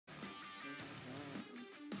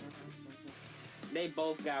They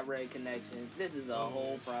both got red connections. This is a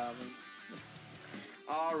whole problem.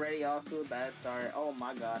 Already off to a bad start. Oh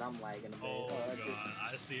my god, I'm lagging a bit. Oh god,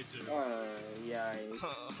 I see it too. Yikes.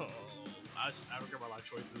 I regret my life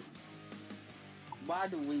choices. Why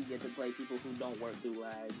do we get to play people who don't work through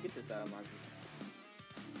lag? Get this out of my...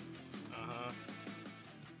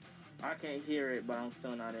 I can't hear it, but I'm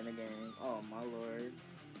still not in the game. Oh my lord.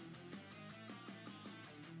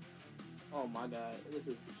 Oh my god, this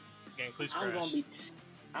is... Game, please crash.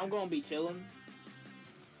 I'm gonna be chilling.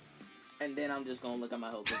 And then I'm just gonna look at my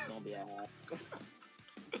health. It's gonna be a half.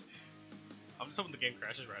 I'm just hoping the game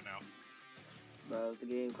crashes right now. Bro, if the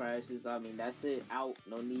game crashes, I mean, that's it. Out.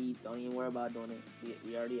 No need. Don't even worry about doing it.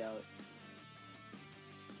 We already out.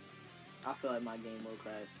 I feel like my game will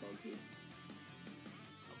crash. Okay.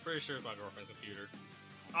 I'm pretty sure it's my girlfriend's computer.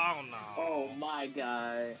 Oh no. Oh my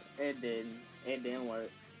god. It didn't. It didn't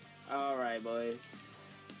work. Alright, boys.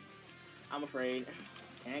 I'm afraid.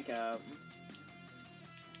 Can't cap.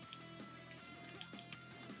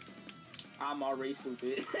 I'm already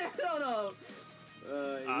stupid. Hold up.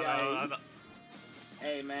 Yeah.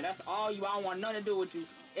 Hey man, that's all you. I don't want nothing to do with you.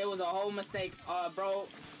 It was a whole mistake. Bro,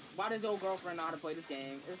 why does your girlfriend know how to play this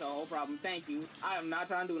game? It's a whole problem. Thank you. I am not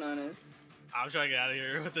trying to do none of this. I'm trying to get out of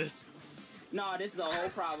here with this. No, this is a whole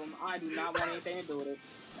problem. I do not want anything to do with it.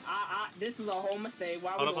 This is a whole mistake.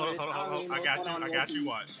 Why hold on. I got you.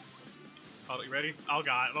 Watch. Hold on, you ready? Oh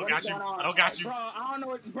god, I don't got you. I don't got you. Bro, I don't know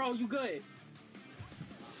what. Bro, you good?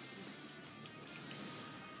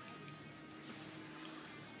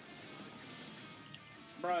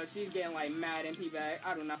 Bro, she's getting like mad MP back.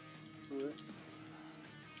 I do not do it.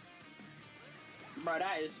 Bro,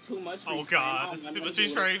 that is too much freeze frame. Oh god, this is too much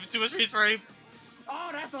freeze frame. Too much freeze frame. Oh,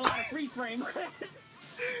 that's a lot of freeze frame.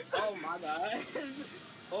 Oh my god.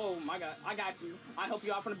 Oh my god. I got you. I help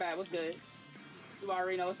you out from the back. What's good? You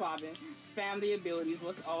already know what's popping. Spam the abilities.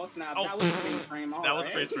 What's snap? Oh. That was a freeze frame. All that was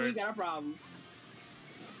a freeze frame. We got a problem.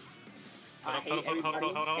 I hate everybody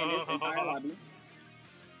in this entire lobby.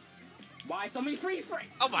 Why so many freeze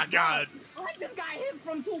frames? Oh my god! Like this guy hit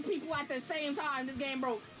from two people at the same time. This game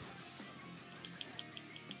broke.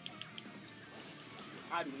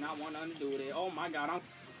 I do not want nothing to do with it. Oh my god,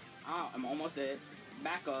 I'm almost dead.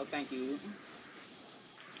 Back up, thank you.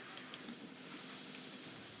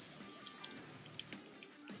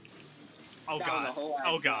 Oh god!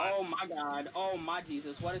 Oh god! Oh my god! Oh my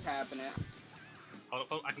Jesus! What is happening? Hold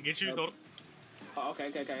on, I can get you. Go. Oh, okay,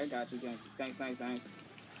 I got you. Thanks.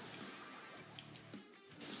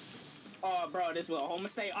 Oh, bro, this was a whole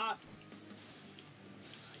mistake.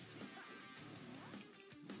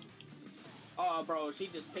 Oh, bro, she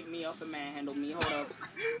just picked me up and manhandled me. Hold up.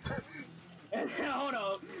 Hold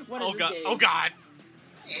up. What is this game? Oh god!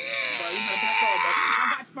 Bro, you better back up, bro.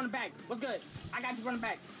 I got you from the back. What's good? I got you from the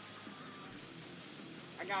back.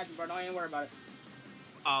 I got you, bro. Don't even worry about it.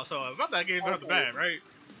 So about that game, not the bad, right?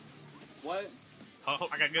 What? Oh,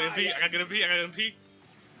 I got good MP. Yeah. I got good MP.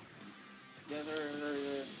 Yes,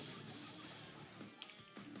 sir.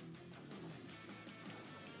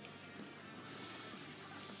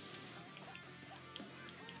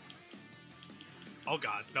 Oh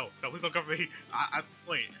god, no, please don't cover me.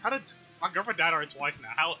 Wait, how did my girlfriend died already twice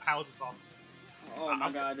now? How is this possible? Oh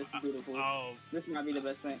my god, this is beautiful. This might be the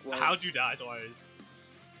best thing. Well, how'd you die twice?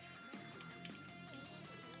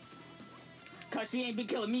 Cause she ain't been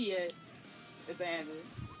killing me yet. It's the answer.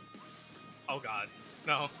 Oh god,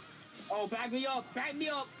 no. Oh, back me up! Back me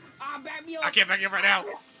up! Back me up! I can't back you up right now.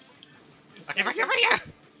 I can't back you up right now.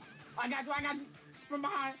 I got you from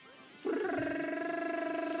behind.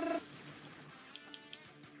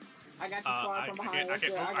 I got you squad from behind. I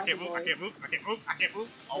can't move.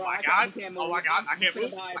 Oh my god. I can't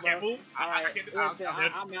move. Listen,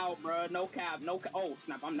 I'm out, bro. No cap. Oh,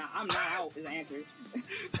 snap. I'm not out is the answer.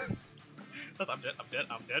 I'm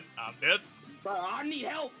dead. Bro, I need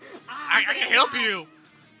help. I can't help you.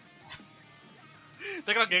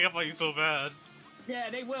 They're gonna gang up on you so bad. Yeah,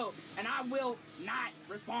 they will. And I will not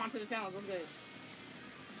respond to the challenge. What's good?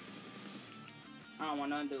 I don't want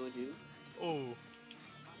nothing to do with you. Oh.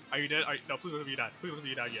 Are you dead? No, please don't let me die. Please don't let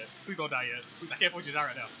me die yet. Please don't die yet. Please, I can't afford you to die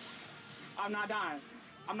right now. I'm not dying.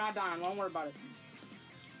 Don't worry about it.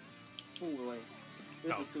 Move away.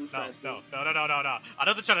 This is too stressful. No. I know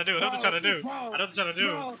what they're trying to do.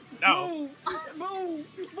 No.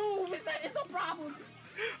 Move. It's a problem.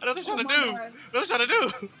 I know what they're trying to do.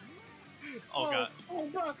 Oh god. Oh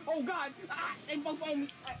bro. Oh god. They both on me.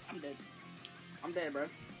 I'm dead, bro.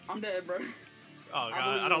 Oh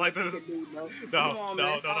god, I don't like this. No.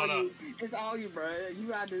 It's all you, bro. You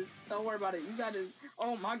got this. Don't worry about it. You got this.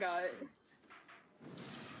 Oh my god.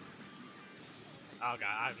 Oh god,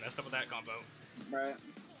 I messed up with that combo. Bruh.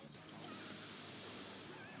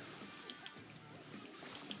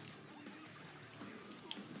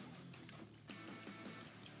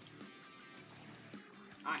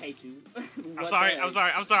 I hate you. I'm sorry. I'm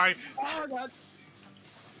sorry. I'm sorry. Oh god.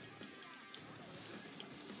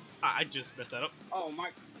 I just messed that up. Oh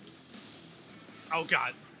my. Oh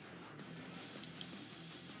god.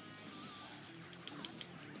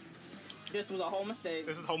 This was a whole mistake.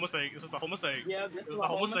 This is a whole mistake. This was a whole mistake. Yeah, this was a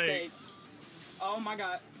whole mistake. Oh my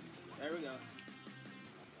god. There we go.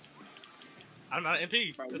 I'm not an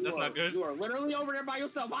MP. Bro, That's not good. You are literally over there by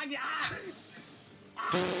yourself.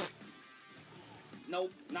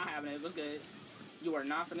 Nope, not having it. What's good? You are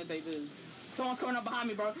not finna take this. Someone's coming up behind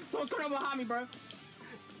me, bro. Someone's coming up behind me, bro.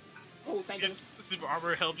 Oh, thank you. Super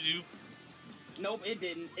armor helped you. Nope, it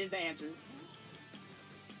didn't. Is the answer.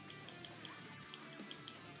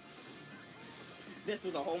 This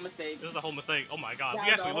was a whole mistake. This is a whole mistake. Oh my god. That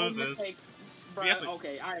We actually lose mistake. this. Bro, We actually...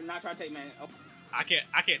 okay, I am not trying to take man. Oh. I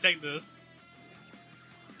can't take this.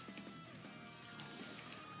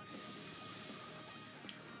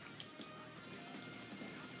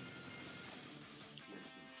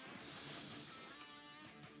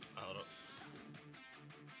 Hold up.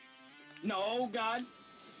 No, God.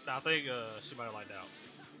 I think she might have lied out.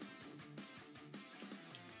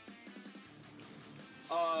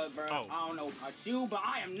 Bro, Oh. I don't know about you, but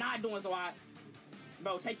I am not doing so hot.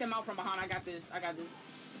 Bro, take them out from behind. I got this. I got this.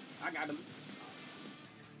 I got them.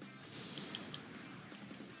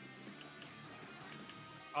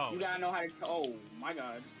 Oh. You gotta know how to. Oh my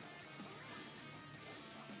god.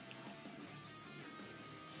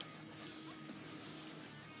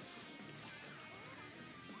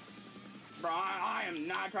 Bro, I am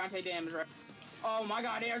not trying to take damage, right? Oh my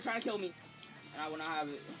god, they are trying to kill me. And I will not have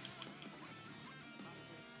it.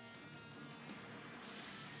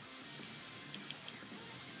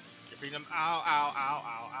 You're beating them. Ow, ow, ow,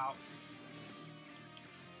 ow, ow.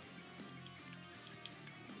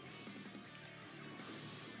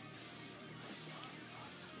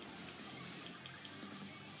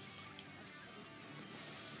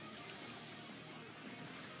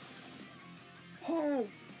 Oh!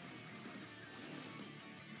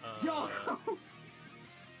 Yo!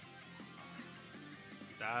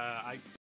 I